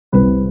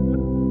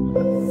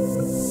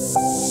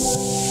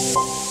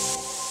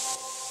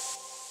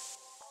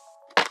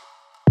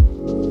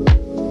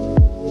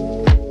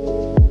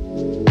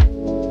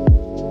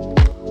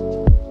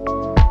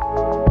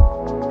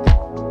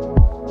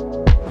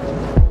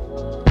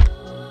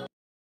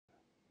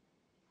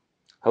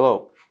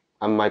Hello,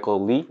 I'm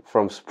Michael Lee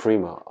from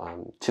Suprema.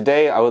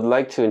 Today I would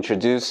like to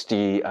introduce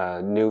the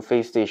new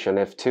FaceStation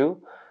F2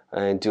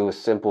 and do a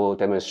simple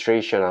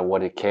demonstration on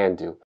what it can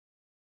do.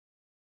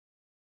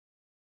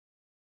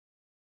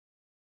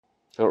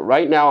 So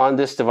right now on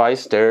this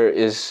device there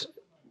is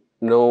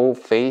no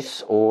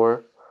face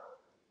or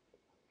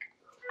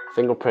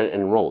fingerprint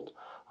enrolled.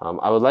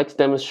 I would like to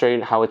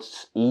demonstrate how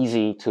it's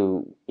easy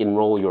to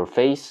enroll your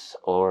face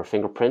or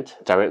fingerprint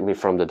directly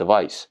from the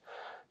device.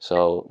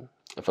 So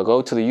if I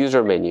go to the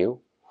user menu,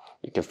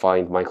 you can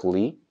find Michael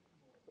Lee.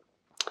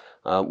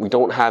 We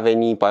don't have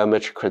any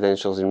biometric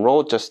credentials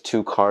enrolled, just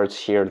 2 cards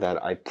here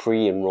that I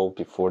pre-enrolled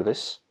before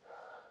this.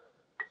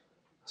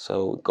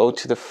 So go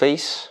to the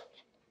face,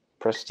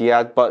 press the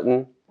add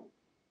button,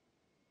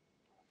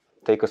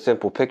 take a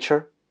simple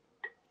picture,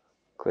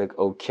 click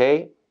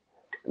OK.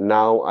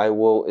 Now I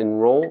will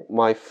enroll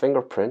my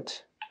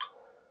fingerprint,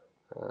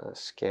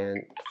 scan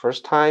the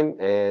first time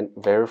and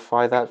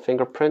verify that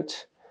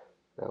fingerprint.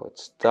 Now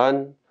it's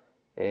done,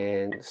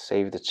 and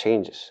save the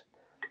changes.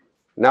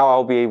 Now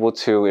I'll be able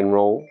to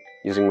enroll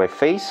using my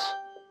face,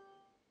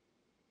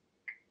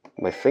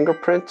 my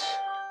fingerprint,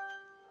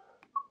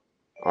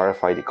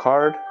 RFID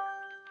card,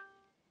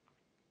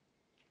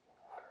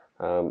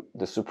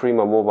 the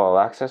Suprema mobile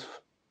access.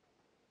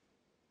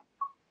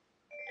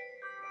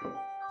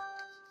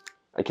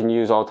 I can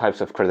use all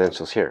types of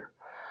credentials here.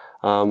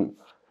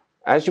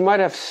 As you might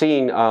have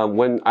seen,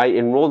 when I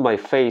enrolled my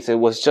face, it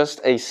was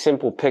just a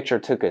simple picture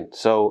taken.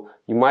 So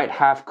you might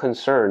have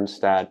concerns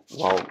that,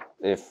 well,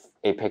 if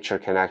a picture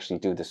can actually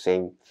do the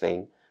same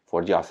thing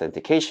for the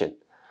authentication.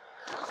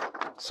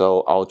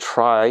 So I'll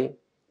try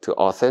to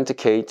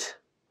authenticate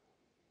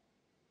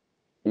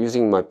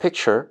using my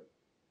picture.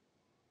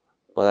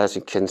 But as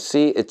you can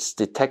see, it's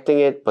detecting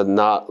it, but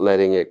not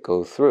letting it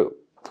go through.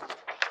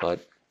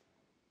 But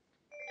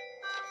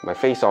my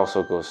face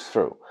also goes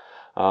through.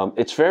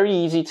 It's very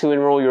easy to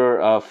enroll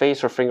your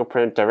face or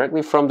fingerprint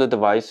directly from the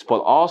device, but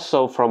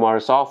also from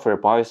our software,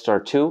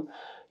 BioStar 2.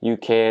 You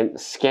can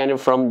scan it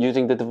from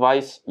using the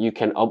device. You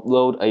can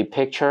upload a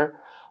picture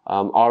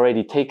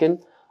already taken.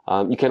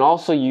 You can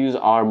also use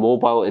our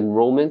mobile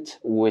enrollment,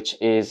 which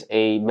is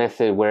a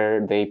method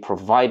where they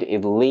provide a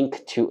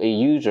link to a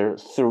user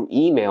through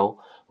email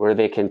where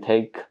they can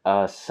take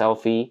a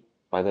selfie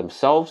by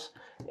themselves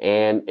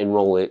and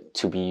enroll it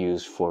to be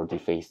used for the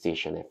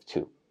FaceStation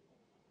F2.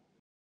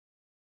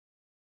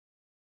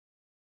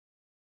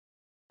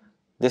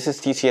 This is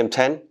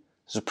TCM10,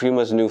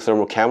 Suprema's new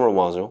thermal camera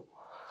module,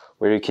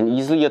 where you can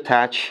easily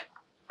attach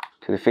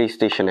to the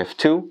FaceStation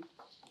F2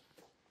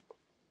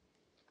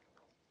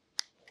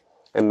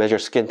 and measure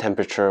skin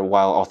temperature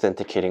while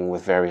authenticating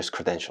with various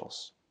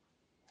credentials.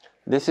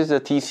 This is a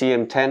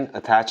TCM10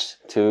 attached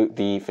to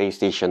the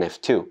FaceStation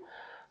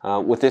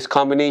F2. With this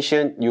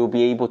combination, you'll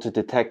be able to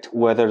detect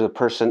whether the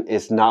person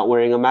is not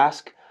wearing a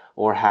mask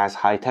or has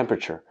high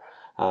temperature.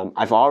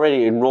 I've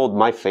already enrolled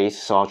my face,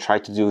 so I'll try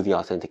to do the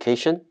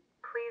authentication.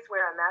 Please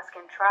wear a mask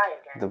and try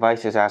again. The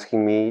device is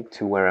asking me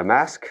to wear a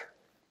mask.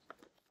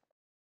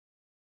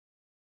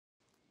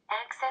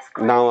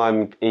 Now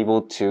I'm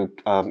able to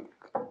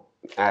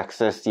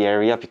access the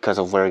area because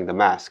of wearing the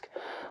mask.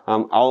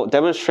 I'll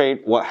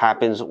demonstrate what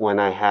happens when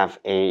I have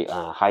a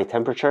high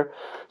temperature.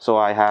 So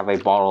I have a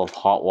bottle of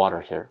hot water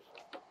here.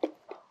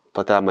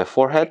 Put that on my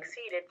forehead.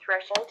 Exceeded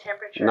threshold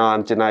temperature. Now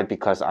I'm denied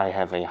because I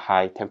have a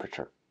high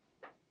temperature.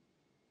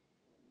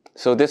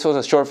 So this was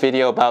a short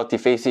video about the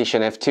FaceStation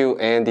F2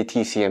 and the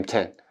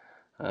TCM10.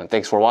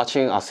 Thanks for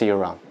watching. I'll see you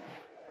around.